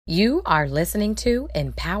You are listening to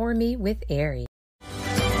Empower Me with Ari.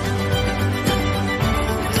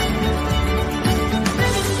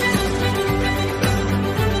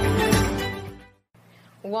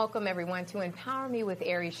 Welcome, everyone, to Empower Me with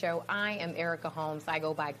Ari show. I am Erica Holmes. I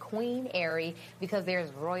go by Queen Ari because there's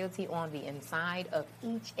royalty on the inside of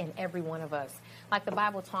each and every one of us. Like the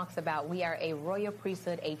Bible talks about, we are a royal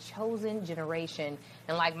priesthood, a chosen generation.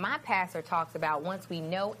 And like my pastor talks about, once we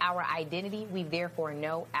know our identity, we therefore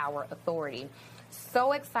know our authority.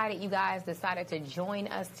 So excited you guys decided to join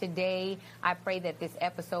us today. I pray that this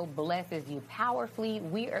episode blesses you powerfully.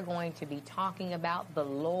 We are going to be talking about the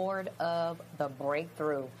Lord of the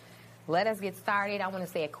breakthrough. Let us get started. I want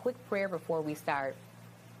to say a quick prayer before we start.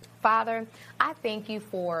 Father, I thank you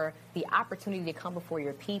for the opportunity to come before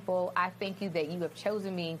your people. I thank you that you have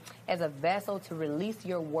chosen me as a vessel to release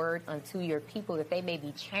your word unto your people, that they may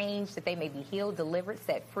be changed, that they may be healed, delivered,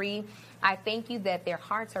 set free. I thank you that their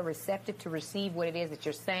hearts are receptive to receive what it is that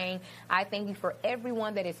you're saying. I thank you for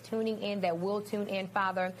everyone that is tuning in, that will tune in,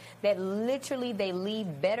 Father, that literally they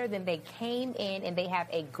leave better than they came in, and they have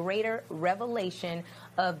a greater revelation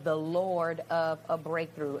of the Lord of a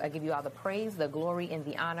breakthrough. I give you all the praise, the glory, and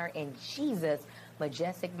the honor in Jesus'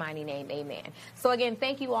 majestic, mighty name. Amen. So again,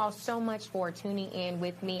 thank you all so much for tuning in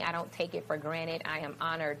with me. I don't take it for granted. I am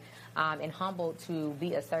honored and humbled to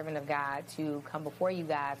be a servant of God, to come before you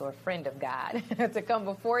guys, or a friend of God, to come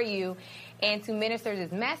before you and to minister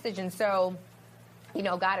this message. And so, you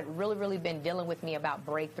know, God had really been dealing with me about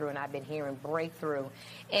breakthrough, and I've been hearing breakthrough.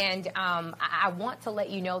 And I want to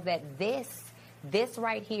let you know that this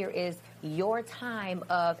right here is your time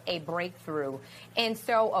of a breakthrough. And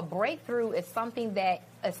so a breakthrough is something that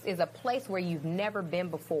is a place where you've never been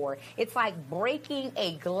before. It's like breaking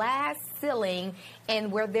a glass ceiling,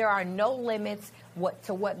 and where there are no limits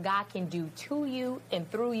to what God can do to you and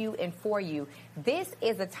through you and for you. This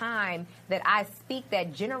is a time that I speak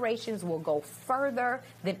that generations will go further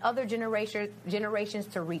than other generations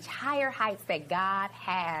to reach higher heights that God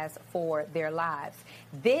has for their lives.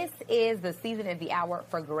 This is the season and the hour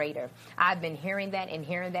for greater. I've been hearing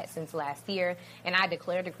that since last year, and I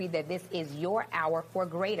decree that this is your hour for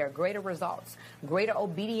greater results, greater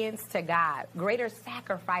obedience to God, greater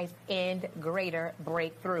sacrifice, and greater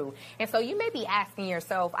breakthrough. And so you may be asking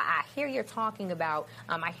yourself, I hear you talking about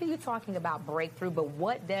breakthrough, but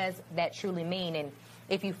what does that truly mean? And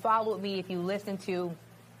if you followed me, if you listen to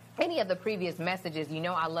any of the previous messages, you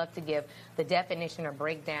know I love to give the definition or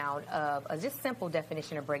breakdown of a just simple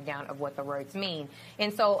definition or breakdown of what the words mean.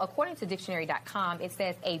 And so according to dictionary.com, it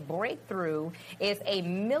says a breakthrough is a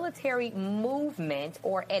military movement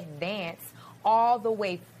or advance all the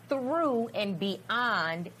way through and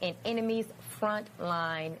beyond an enemy's front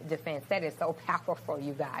line defense. That is so powerful,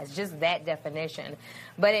 you guys, just that definition.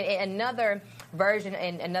 But in another version,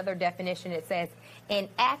 in another definition, it says an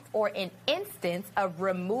act or an instance of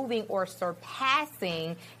removing or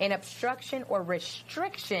surpassing an obstruction or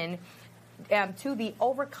restriction to the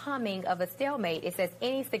overcoming of a stalemate. It says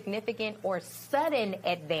any significant or sudden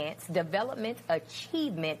advance, development,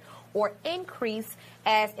 achievement, or increase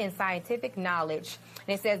as in scientific knowledge.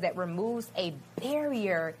 And it says that removes a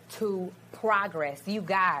barrier to progress. You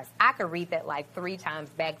guys, I could read that like 3 times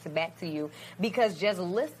back to back to you, because just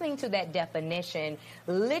listening to that definition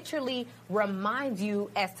literally reminds you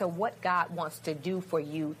as to what God wants to do for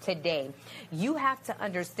you today. You have to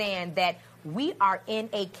understand that we are in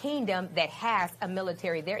a kingdom that has a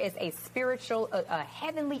military. There is a spiritual, a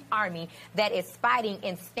heavenly army that is fighting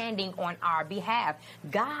and standing on our behalf.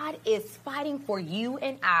 God is fighting for you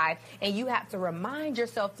and I, and you have to remind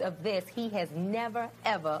yourself of this. He has never,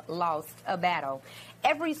 ever lost a battle.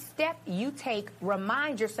 Every step you take,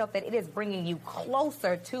 remind yourself that it is bringing you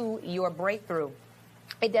closer to your breakthrough.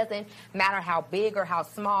 It doesn't matter how big or how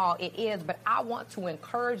small it is, but I want to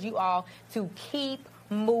encourage you all to keep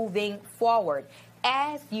moving forward.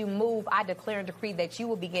 As you move, I declare and decree that you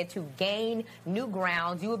will begin to gain new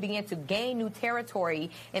grounds. You will begin to gain new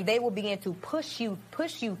territory, and they will begin to push you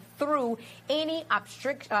through any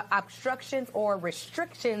obstructions or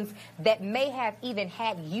restrictions that may have even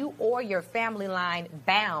had you or your family line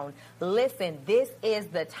bound. Listen, this is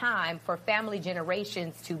the time for family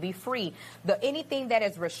generations to be free. Anything that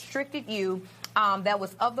has restricted you, that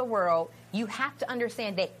was of the world, you have to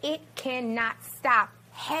understand that it cannot stop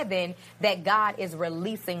heaven that God is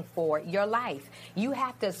releasing for your life. You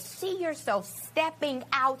have to see yourself stepping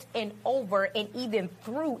out and over and even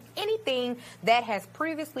through anything that has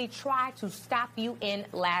previously tried to stop you in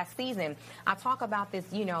last season. I talk about this,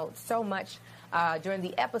 so much during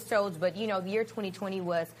the episodes, but the year 2020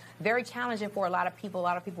 was very challenging for a lot of people. A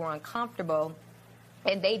lot of people were uncomfortable.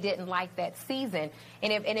 and they didn't like that season.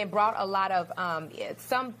 And it brought a lot of,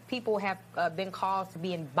 some people have been caused to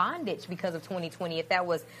be in bondage because of 2020. If that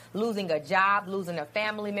was losing a job, losing a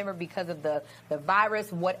family member because of the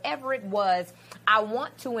virus, whatever it was, I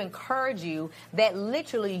want to encourage you that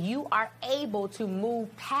literally you are able to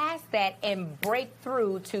move past that and break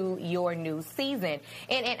through to your new season.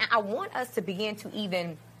 And I want us to begin to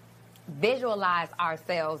even visualize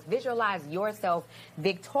ourselves, visualize yourself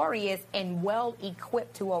victorious and well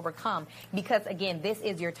equipped to overcome, because again, this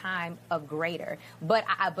is your time of greater. But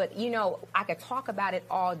you know, I could talk about it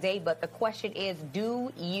all day, but the question is,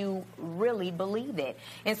 do you really believe it?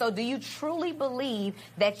 And so do you truly believe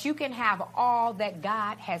that you can have all that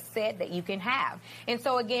God has said that you can have? And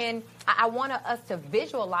so again, I want us to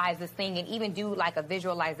visualize this thing and even do like a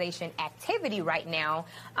visualization activity right now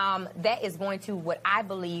that is going to, what I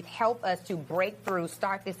believe, help us to break through,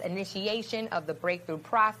 start this initiation of the breakthrough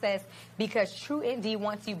process, because true indeed,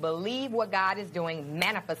 once you believe what God is doing,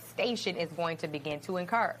 manifestation is going to begin to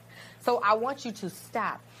occur. So I want you to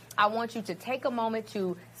stop. I want you to take a moment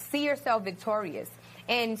to see yourself victorious.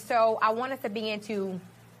 And so I want us to begin to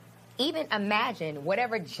even imagine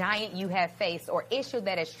whatever giant you have faced or issue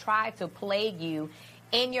that has tried to plague you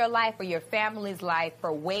in your life or your family's life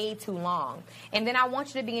for way too long. And then I want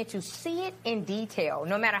you to begin to see it in detail,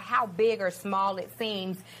 no matter how big or small it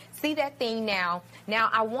seems. See that thing now. Now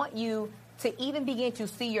I want you to even begin to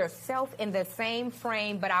see yourself in the same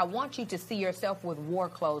frame, but I want you to see yourself with war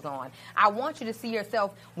clothes on. I want you to see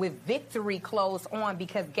yourself with victory clothes on,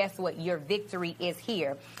 because guess what? Your victory is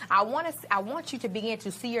here. I want you to begin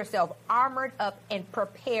to see yourself armored up and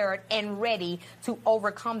prepared and ready to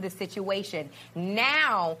overcome the situation.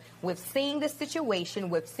 Now, with seeing the situation,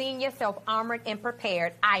 with seeing yourself armored and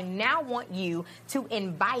prepared, I now want you to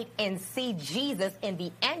invite and see Jesus in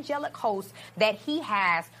the angelic host that he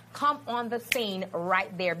has come on the scene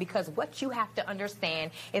right there. Because what you have to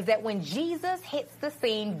understand is that when Jesus hits the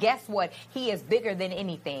scene, guess what? He is bigger than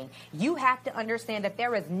anything. You have to understand that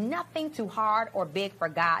there is nothing too hard or big for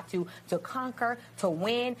God to conquer, to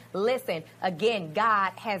win. Listen, again,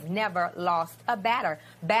 God has never lost a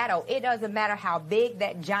battle. It doesn't matter how big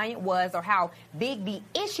that giant was or how big the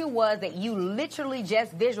issue was that you literally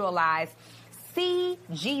just visualized. See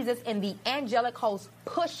Jesus in the angelic host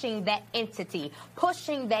pushing that entity,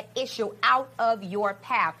 pushing that issue out of your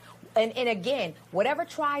path. And again, whatever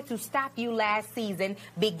tried to stop you last season,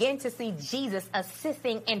 begin to see Jesus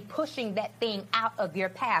assisting and pushing that thing out of your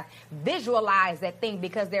path. Visualize that thing,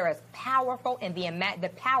 because there is powerful in the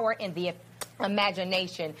power in the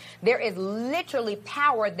imagination. There is literally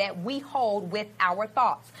power that we hold with our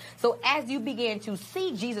thoughts. So as you begin to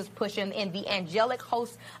see Jesus pushing in the angelic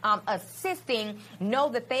host assisting, know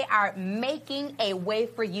that they are making a way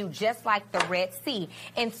for you, just like the Red Sea.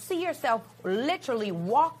 And see yourself literally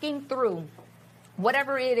walking through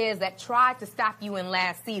whatever it is that tried to stop you in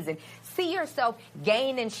last season. See yourself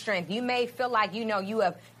gaining strength. You may feel like,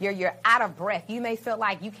 you're out of breath. You may feel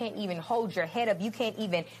like you can't even hold your head up. You can't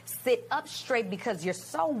even sit up straight because you're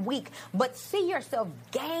so weak. But see yourself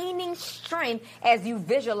gaining strength as you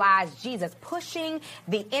visualize Jesus pushing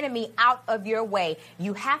the enemy out of your way.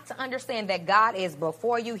 You have to understand that God is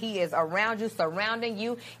before you. He is around you, surrounding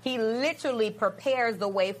you. He literally prepares the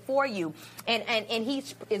way for you. And he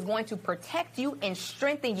is going to protect you and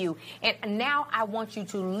strengthen you. And now I want you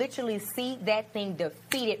to literally see that thing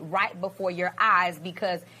defeated right before your eyes,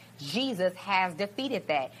 because Jesus has defeated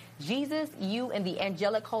that. Jesus, you and the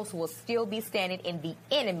angelic host will still be standing, and the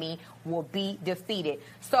enemy will be defeated.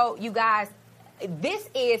 So you guys, this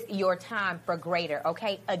is your time for greater,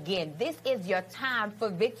 okay? Again, this is your time for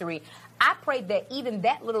victory. I pray that even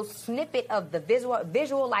that little snippet of the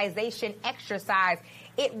visualization exercise,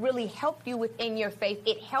 it really helped you within your faith.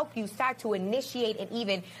 It helped you start to initiate and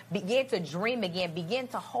even begin to dream again, begin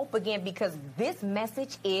to hope again, because this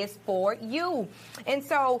message is for you. And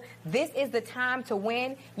so this is the time to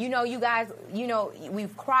win. You guys,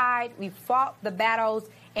 we've cried, we've fought the battles,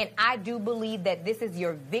 and I do believe that this is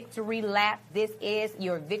your victory lap. This is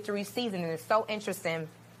your victory season. And it's so interesting.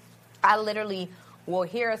 I literally will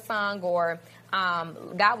hear a song, or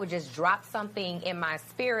God would just drop something in my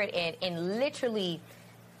spirit, and literally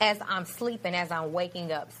as I'm sleeping, as I'm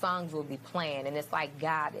waking up, songs will be playing, and it's like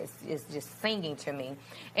God is just singing to me.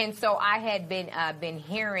 And so I had been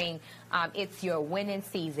hearing, it's your winning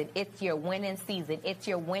season, it's your winning season, it's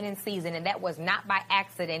your winning season, and that was not by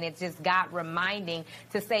accident. It's just God reminding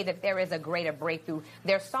to say that there is a greater breakthrough.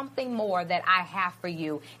 There's something more that I have for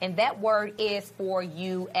you, and that word is for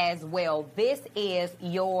you as well. This is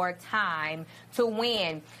your time to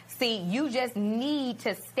win. See, you just need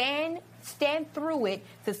to stand stand through it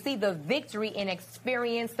to see the victory and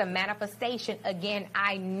experience the manifestation. Again,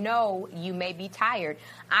 I know you may be tired.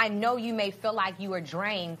 I know you may feel like you are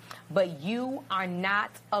drained, but you are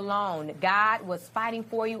not alone. God was fighting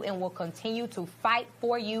for you and will continue to fight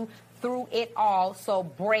for you through it all. So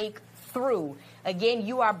break through. Again,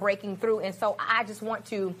 you are breaking through. And so I just want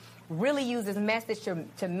to really use this message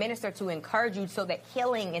to minister, to encourage you so that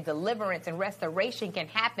healing and deliverance and restoration can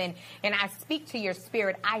happen. And I speak to your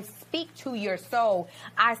spirit. I speak to your soul.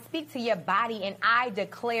 I speak to your body. And I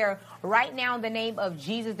declare right now in the name of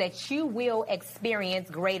Jesus that you will experience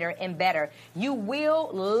greater and better. You will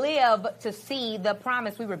live to see the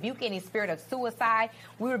promise. We rebuke any spirit of suicide.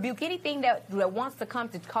 We rebuke anything that wants to come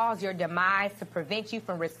to cause your demise, to prevent you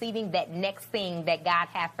from receiving that next thing that God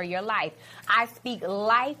has for your life. I speak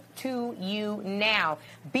life to you now.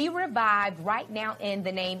 Be revived right now in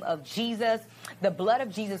the name of Jesus. The blood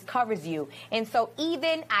of Jesus covers you. And so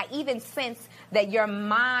I even sense that your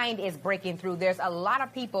mind is breaking through. There's a lot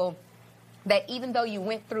of people that even though you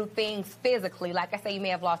went through things physically, like I say, you may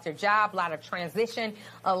have lost your job, a lot of transition,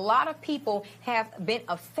 a lot of people have been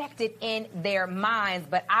affected in their minds.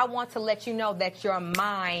 But I want to let you know that your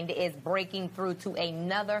mind is breaking through to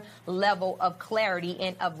another level of clarity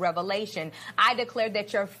and of revelation. I declare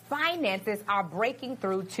that your finances are breaking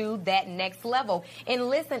through to that next level. And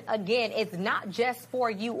listen, again, it's not just for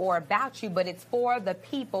you or about you, but it's for the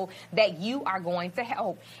people that you are going to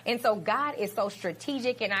help. And so God is so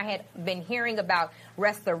strategic, and I had been hearing about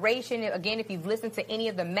restoration. Again, if you've listened to any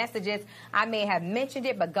of the messages, I may have mentioned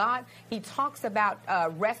it, but God, he talks about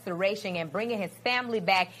restoration and bringing his family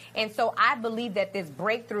back. And so I believe that this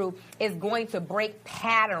breakthrough is going to break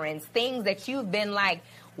patterns, things that you've been like,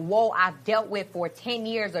 whoa, I've dealt with for 10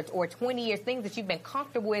 years or 20 years, things that you've been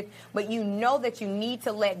comfortable with, but you know that you need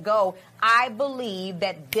to let go. I believe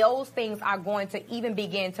that those things are going to even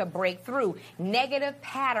begin to break through. Negative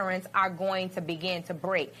patterns are going to begin to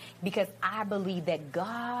break, because I believe that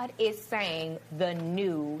God is saying the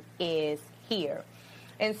new is here.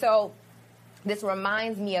 And so this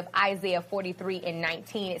reminds me of Isaiah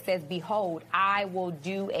 43:19. It says, behold, I will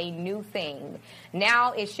do a new thing.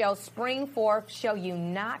 Now it shall spring forth. Shall you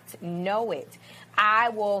not know it? I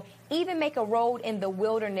will even make a road in the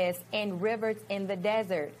wilderness and rivers in the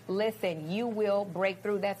desert. Listen, you will break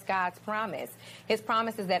through. That's God's promise. His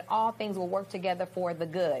promise is that all things will work together for the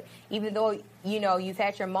good. Even though, you've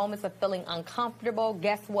had your moments of feeling uncomfortable,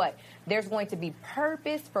 guess what? There's going to be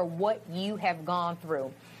purpose for what you have gone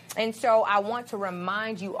through. And so I want to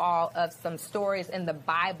remind you all of some stories in the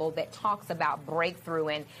Bible that talks about breakthrough.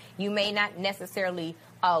 And you may not necessarily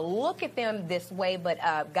look at them this way, but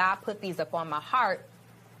God put these up on my heart.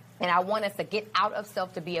 And I want us to get out of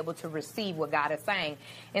self to be able to receive what God is saying.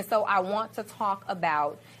 And so I want to talk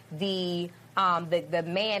about the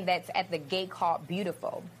man that's at the gate called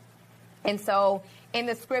Beautiful. And so in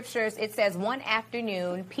the scriptures, it says, one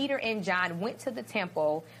afternoon, Peter and John went to the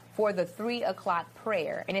temple for the 3:00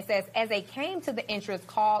 prayer. And it says, as they came to the entrance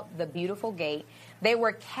called the Beautiful Gate, they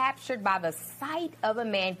were captured by the sight of a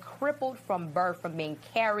man crippled from birth, from being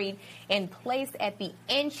carried and placed at the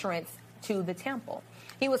entrance to the temple.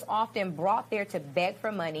 He was often brought there to beg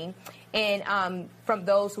for money and from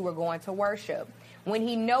those who were going to worship. When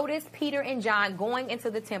he noticed Peter and John going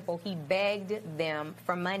into the temple, he begged them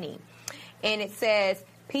for money. And it says,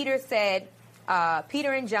 Peter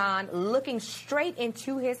and John, looking straight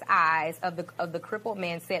into his eyes of the crippled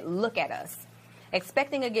man, said, look at us.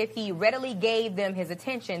 Expecting a gift, he readily gave them his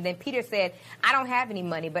attention. Then Peter said, I don't have any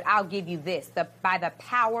money, but I'll give you this. By the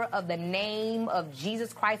power of the name of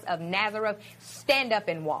Jesus Christ of Nazareth, stand up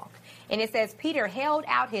and walk. And it says, Peter held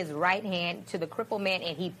out his right hand to the crippled man,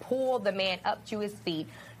 and he pulled the man up to his feet.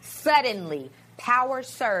 Suddenly, power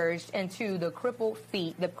surged into the crippled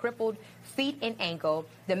feet and ankle.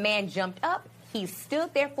 The man jumped up. He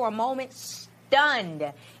stood there for a moment,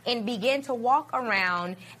 stunned, and began to walk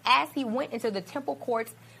around. As he went into the temple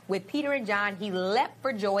courts with Peter and John, he leapt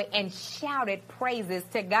for joy and shouted praises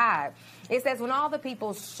to God. It says, when all the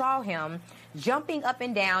people saw him jumping up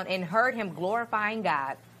and down and heard him glorifying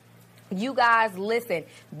God, you guys, listen,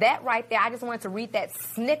 that right there, I just wanted to read that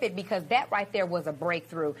snippet because that right there was a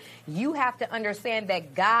breakthrough. You have to understand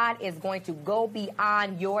that God is going to go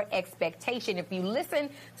beyond your expectation. If you listen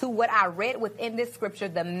to what I read within this scripture,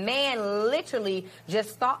 the man literally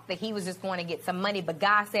just thought that he was just going to get some money. But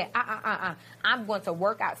God said, I'm going to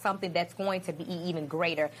work out something that's going to be even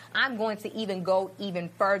greater. I'm going to even go even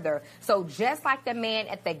further. So just like the man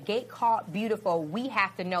at the gate called Beautiful, we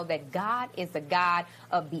have to know that God is the God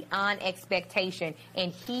of beyond expectation,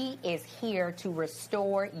 and he is here to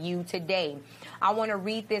restore you today. I want to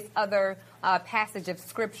read this other passage of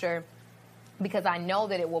scripture because I know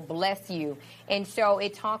that it will bless you. And so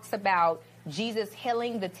it talks about Jesus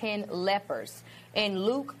healing the 10 lepers. In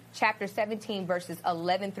Luke chapter 17, verses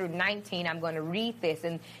 11 through 19, I'm going to read this.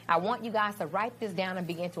 And I want you guys to write this down and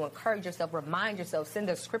begin to encourage yourself, remind yourself, send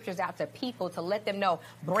the scriptures out to people to let them know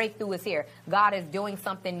breakthrough is here. God is doing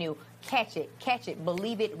something new. Catch it,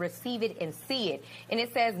 believe it, receive it, and see it. And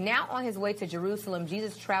it says, now on his way to Jerusalem,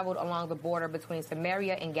 Jesus traveled along the border between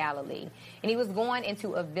Samaria and Galilee. And he was going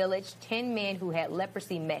into a village. 10 men who had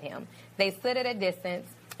leprosy met him. They stood at a distance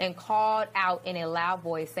and called out in a loud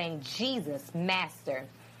voice, saying, Jesus, Master,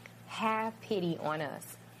 have pity on us.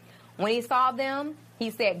 When he saw them, he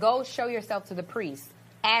said, go show yourself to the priests.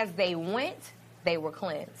 As they went, they were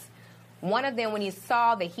cleansed. One of them, when he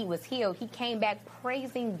saw that he was healed, he came back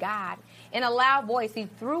praising God. In a loud voice, he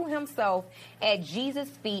threw himself at Jesus'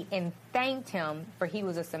 feet and thanked him, for he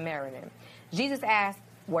was a Samaritan. Jesus asked,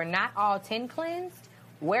 were not all 10 cleansed?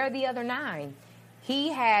 Where are the other 9?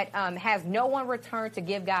 Has no one returned to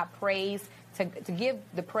give God praise, to give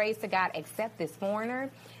the praise to God except this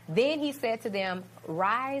foreigner? Then he said to them,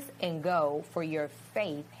 rise and go, for your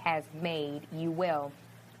faith has made you well.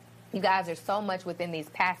 You guys, there's so much within these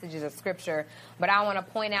passages of scripture, but I want to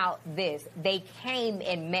point out this. They came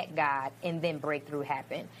and met God, and then breakthrough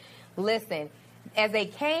happened. Listen, as they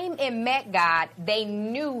came and met God, they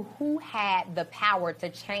knew who had the power to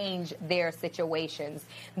change their situations.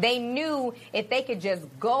 They knew if they could just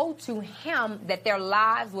go to him, that their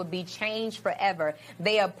lives would be changed forever.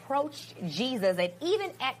 They approached Jesus, and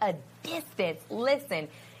even at a distance, listen,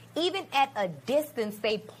 even at a distance,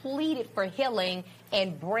 they pleaded for healing,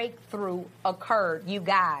 and breakthrough occurred. You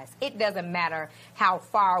guys, it doesn't matter how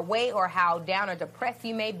far away or how down or depressed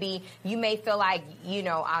you may be. You may feel like,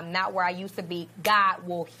 I'm not where I used to be. God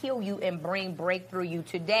will heal you and bring breakthrough you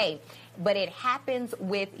today. But it happens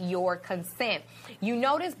with your consent. You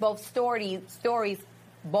notice both stories,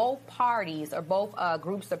 both parties or both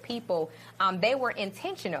groups of people, they were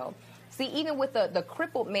intentional. See, even with the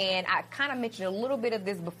crippled man, I kind of mentioned a little bit of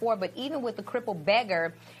this before, but even with the crippled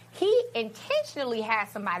beggar, he intentionally had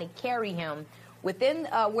somebody carry him within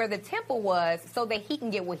where the temple was so that he can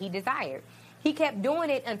get what he desired. He kept doing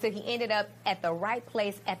it until he ended up at the right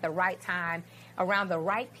place at the right time, around the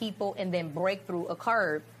right people, and then breakthrough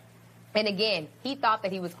occurred. And again, he thought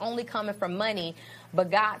that he was only coming for money,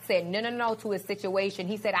 but God said, no, to his situation.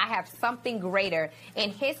 He said, I have something greater.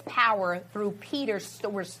 And his power through Peter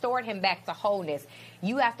restored him back to wholeness.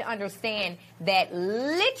 You have to understand that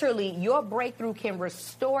literally your breakthrough can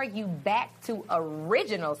restore you back to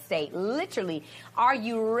original state. Literally. Are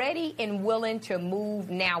you ready and willing to move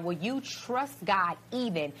now? Will you trust God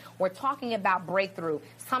even? We're talking about breakthrough.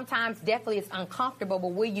 Sometimes definitely it's uncomfortable, but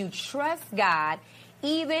will you trust God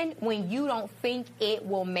even when you don't think it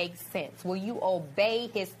will make sense? Will you obey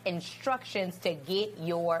his instructions to get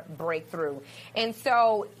your breakthrough? And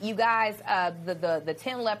so, you guys, the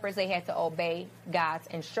 10 lepers, they had to obey God's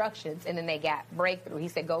instructions, and then they got breakthrough. He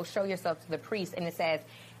said, go show yourself to the priest. And it says,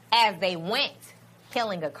 as they went,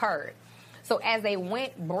 healing occurred. So as they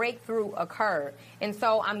went, breakthrough occurred. And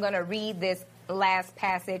so I'm going to read this last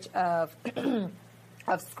passage of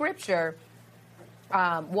of scripture.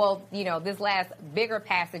 This last bigger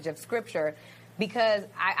passage of scripture, because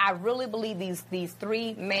I really believe these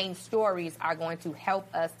 3 main stories are going to help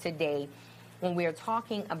us today when we're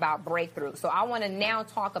talking about breakthrough. So I want to now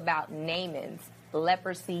talk about Naaman's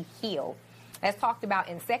leprosy healed. That's talked about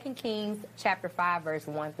in 2 Kings chapter 5, verse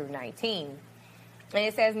 1 through 19. And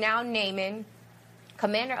it says, now Naaman,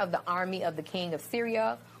 commander of the army of the king of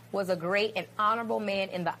Syria, was a great and honorable man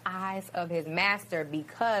in the eyes of his master,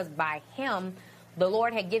 because by him the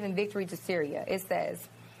Lord had given victory to Syria. It says,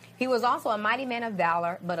 he was also a mighty man of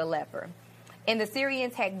valor, but a leper. And the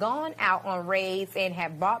Syrians had gone out on raids and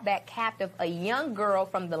had brought back captive a young girl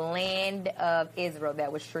from the land of Israel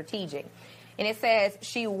that was strategic. And it says,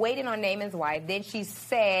 she waited on Naaman's wife. Then she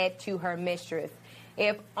said to her mistress,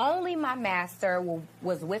 if only my master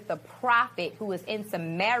was with the prophet who is in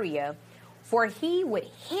Samaria, for he would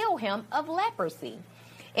heal him of leprosy.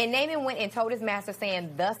 And Naaman went and told his master,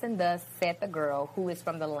 saying, thus and thus said the girl who is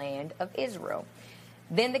from the land of Israel.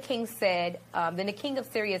 Then the king of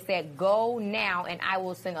Syria said, go now, and I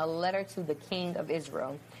will send a letter to the king of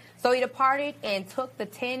Israel. So he departed and took the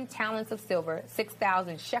 10 talents of silver,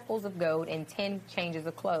 6,000 shekels of gold, and 10 changes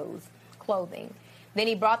of clothing. Then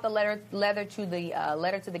he brought the letter to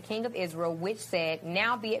the king of Israel, which said,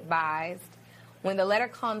 now be advised, when the letter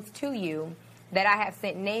comes to you, that I have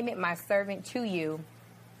sent Naaman my servant to you,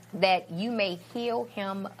 that you may heal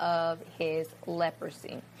him of his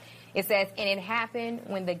leprosy. It says, and it happened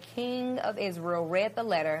when the king of Israel read the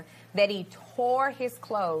letter that he tore his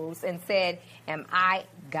clothes and said, am I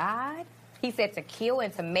God? He said, to kill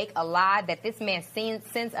and to make alive, that this man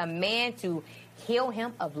sends a man to heal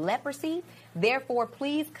him of leprosy. Therefore,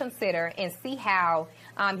 please consider and see how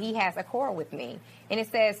he has a quarrel with me. And it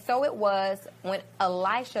says, so it was when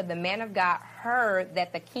Elisha, the man of God, heard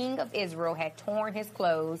that the king of Israel had torn his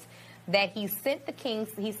clothes, that he sent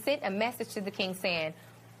a message to the king saying,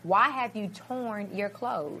 why have you torn your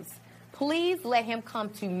clothes? Please let him come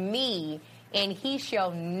to me, and he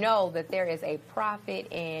shall know that there is a prophet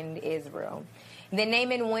in Israel. Then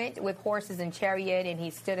Naaman went with horses and chariot, and he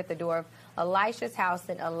stood at the door of Elisha's house,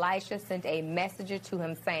 and Elisha sent a messenger to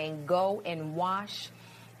him, saying, go and wash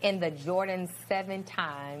in the Jordan 7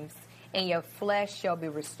 times, and your flesh shall be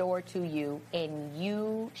restored to you, and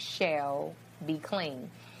you shall be clean.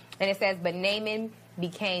 And it says, but Naaman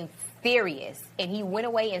became furious, and he went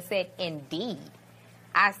away and said, indeed,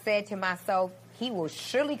 I said to myself, he will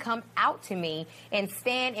surely come out to me and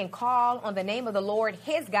stand and call on the name of the Lord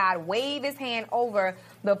his God, wave his hand over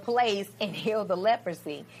the place and heal the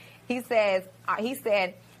leprosy. He said,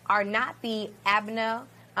 are not the Abana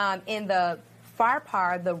in the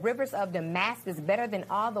Pharpar, the rivers of Damascus, better than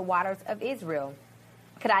all the waters of Israel?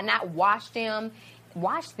 Could I not wash them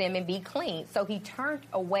and be clean? So he turned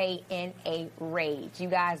away in a rage. You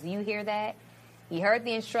guys, you hear that? He heard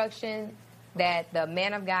the instruction that the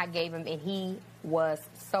man of God gave him, and he was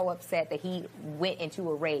so upset that he went into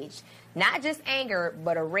a rage. Not just anger,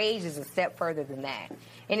 but a rage is a step further than that.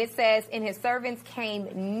 And it says, and his servants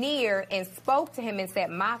came near and spoke to him and said,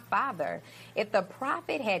 my father, if the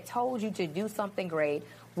prophet had told you to do something great,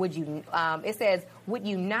 would you, it says, would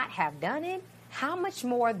you not have done it? How much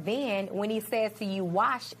more then when he says to you,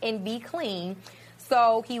 wash and be clean?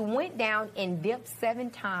 So he went down and dipped 7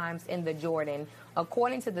 times in the Jordan,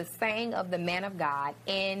 according to the saying of the man of God,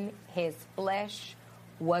 and his flesh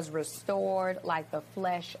was restored like the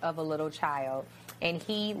flesh of a little child, and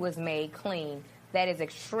he was made clean. That is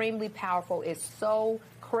extremely powerful. It's so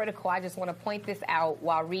critical. I just want to point this out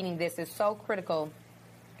while reading this. It's so critical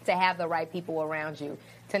to have the right people around you,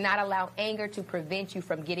 to not allow anger to prevent you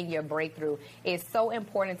from getting your breakthrough. It's so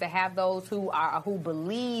important to have those who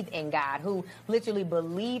believe in God, who literally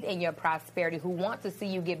believe in your prosperity, who want to see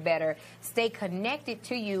you get better, stay connected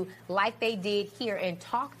to you like they did here, and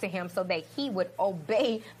talk to him so that he would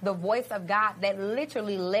obey the voice of God that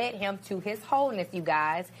literally led him to his wholeness, you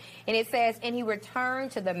guys. And it says, and he returned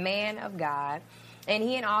to the man of God, and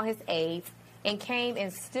he and all his aides, and came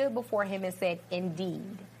and stood before him and said,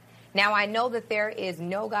 indeed, now I know that there is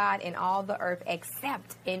no God in all the earth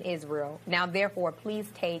except in Israel. Now therefore, please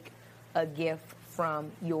take a gift from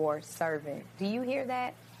your servant. Do you hear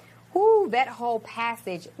that? Whoo, that whole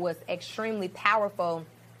passage was extremely powerful.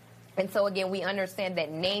 And so again, we understand that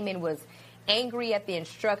Naaman was angry at the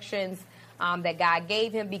instructions that God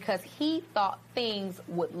gave him because he thought things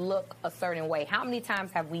would look a certain way. How many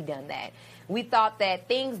times have we done that? We thought that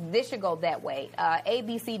this should go that way, A,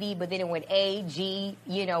 B, C, D, but then it went A, G,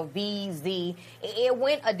 V, Z. It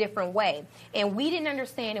went a different way. And we didn't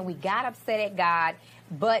understand, and we got upset at God,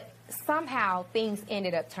 but somehow things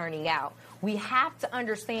ended up turning out. We have to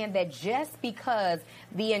understand that just because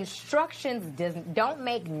the instructions don't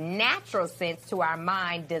make natural sense to our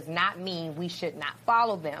mind does not mean we should not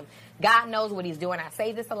follow them. God knows what he's doing. I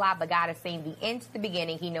say this a lot, but God has seen the end to the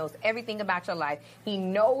beginning. He knows everything about your life. He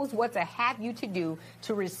knows what to have you to do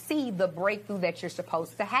to receive the breakthrough that you're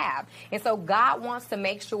supposed to have. And so God wants to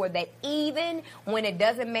make sure that even when it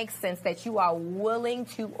doesn't make sense, that you are willing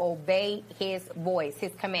to obey his voice,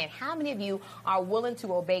 his command. How many of you are willing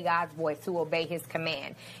to obey God's voice, to obey his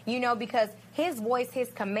command? Because his voice, his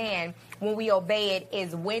command, when we obey it,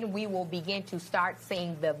 is when we will begin to start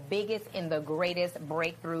seeing the biggest and the greatest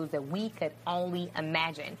breakthroughs that we could only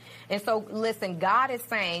imagine. And so, listen, God is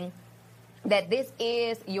saying that this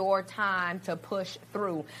is your time to push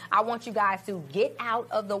through. I want you guys to get out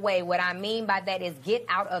of the way. What I mean by that is get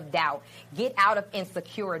out of doubt, get out of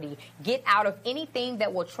insecurity, get out of anything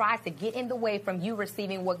that will try to get in the way from you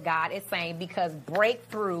receiving what God is saying, because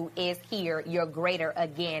breakthrough is here. Your greater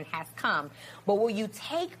again has come. But will you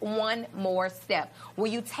take one more step? Will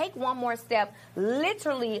you take one more step,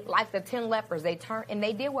 literally like the 10 lepers? They turned and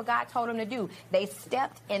they did what God told them to do. They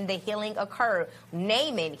stepped and the healing occurred.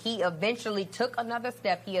 Naaman, he eventually eventually took another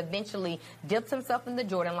step. He eventually dipped himself in the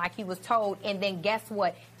Jordan like he was told. And then guess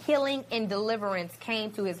what? Healing and deliverance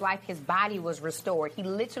came to his life. His body was restored. He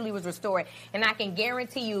literally was restored. And I can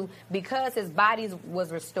guarantee you, because his body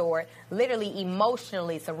was restored, literally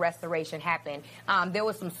emotionally some restoration happened. There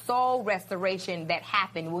was some soul restoration that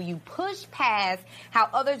happened. Will you push past how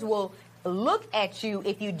others will look at you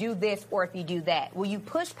if you do this or if you do that? Will you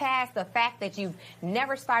push past the fact that you've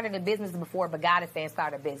never started a business before, but God is saying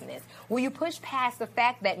start a business? Will you push past the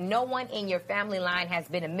fact that no one in your family line has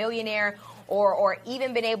been a millionaire or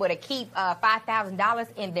even been able to keep $5,000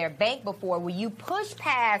 in their bank before? Will you push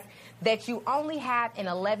past that you only have an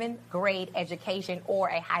 11th grade education or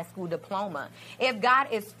a high school diploma? If God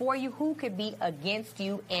is for you, who could be against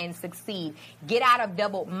you and succeed? Get out of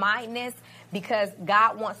double-mindedness, because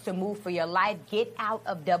God wants to move for your life. Get out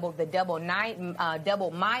of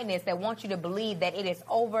double-mindedness that wants you to believe that it is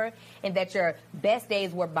over and that your best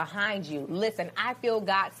days were behind you. Listen, I feel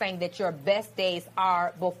God saying that your best days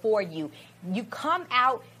are before you. You come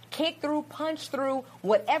out, kick through, punch through,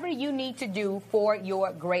 whatever you need to do for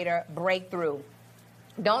your greater breakthrough.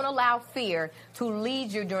 Don't allow fear to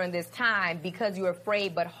lead you during this time because you're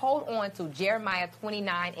afraid, but hold on to Jeremiah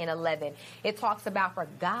 29:11. It talks about, for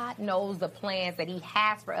God knows the plans that he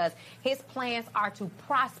has for us. His plans are to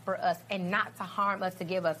prosper us and not to harm us, to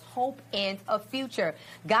give us hope and a future.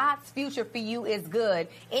 God's future for you is good.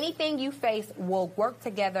 Anything you face will work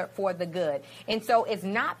together for the good. And so it's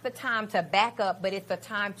not the time to back up, but it's the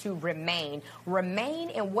time to remain. Remain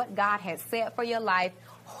in what God has said for your life.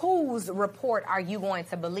 Whose report are you going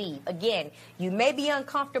to believe? Again, you may be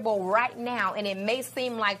uncomfortable right now, and it may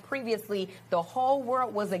seem like previously the whole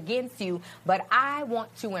world was against you, but I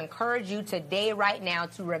want to encourage you today, right now,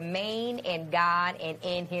 to remain in God and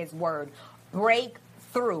in his word. Break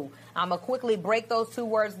through. I'm going to quickly break those two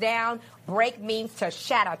words down. Break means to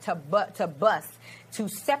shatter, to bust, to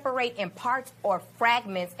separate in parts or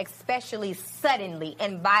fragments, especially suddenly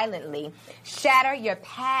and violently. Shatter your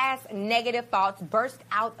past negative thoughts. Burst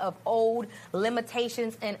out of old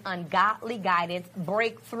limitations and ungodly guidance.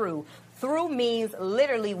 Break through. Through means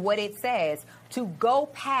literally what it says, to go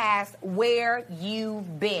past where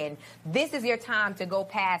you've been. This is your time to go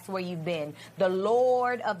past where you've been. The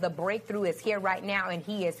Lord of the breakthrough is here right now, and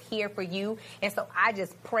he is here for you. And so I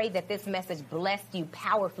just pray that this message blessed you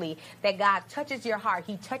powerfully, that God touches your heart,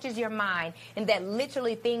 he touches your mind, and that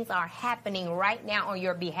literally things are happening right now on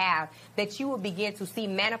your behalf, that you will begin to see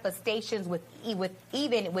manifestations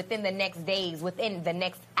even within the next days, within the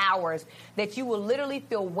next hours, that you will literally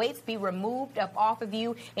feel weights be removed up off of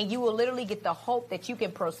you, and you will literally get the hope that you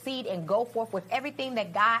can proceed and go forth with everything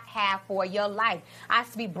that God has for your life. I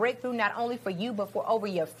speak breakthrough not only for you, but for over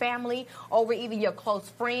your family, over even your close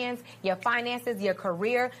friends, your finances, your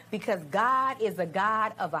career, because God is a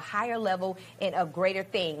God of a higher level and of greater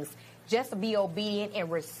things. Just be obedient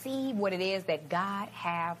and receive what it is that God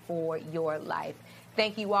has for your life.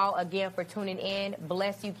 Thank you all again for tuning in.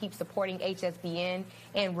 Bless you. Keep supporting HSBN.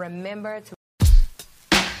 And remember to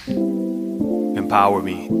empower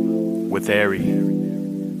me with Ari.